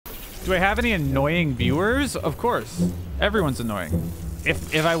Do I have any annoying viewers? Of course. Everyone's annoying.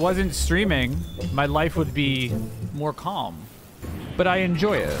 If I wasn't streaming, my life would be more calm. But I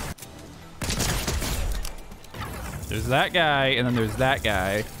enjoy it. There's that guy, and then there's that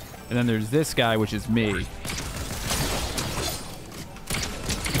guy, and then there's this guy, which is me.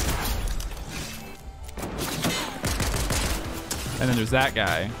 And then there's that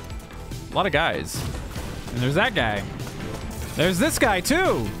guy. A lot of guys. And there's that guy. There's this guy,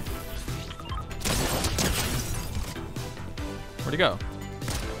 too. Where'd he go?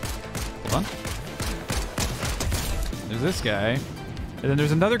 Hold on. There's this guy. And then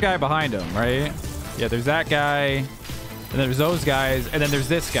there's another guy behind him, right? Yeah, there's that guy. And then there's those guys. And then there's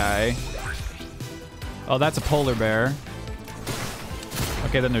this guy. Oh, that's a polar bear.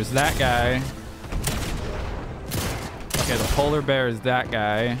 Okay, then there's that guy. Okay, the polar bear is that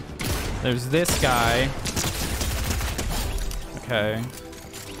guy. There's this guy. Okay.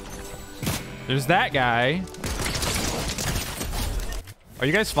 There's that guy. Are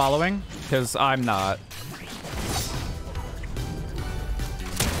you guys following? Because I'm not.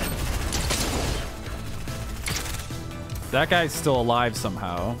 That guy's still alive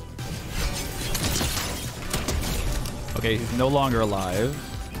somehow. Okay, he's no longer alive.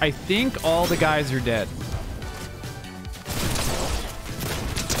 I think all the guys are dead.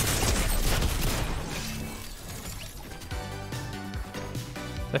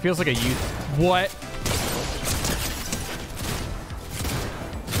 That feels like a youth. What?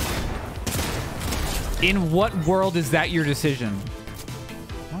 In what world is that your decision?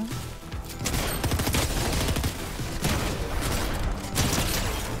 What?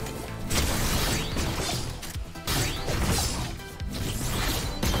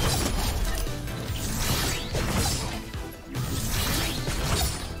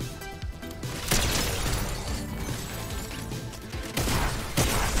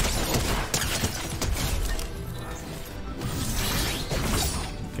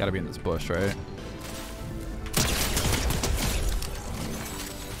 Gotta be in this bush, right?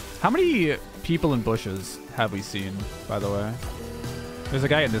 How many people in bushes have we seen, by the way? There's a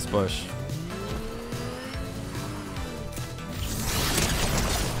guy in this bush.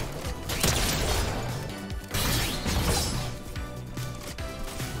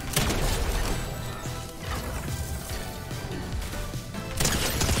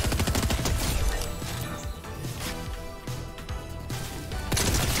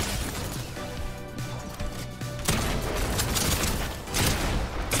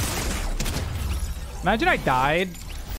 Imagine I died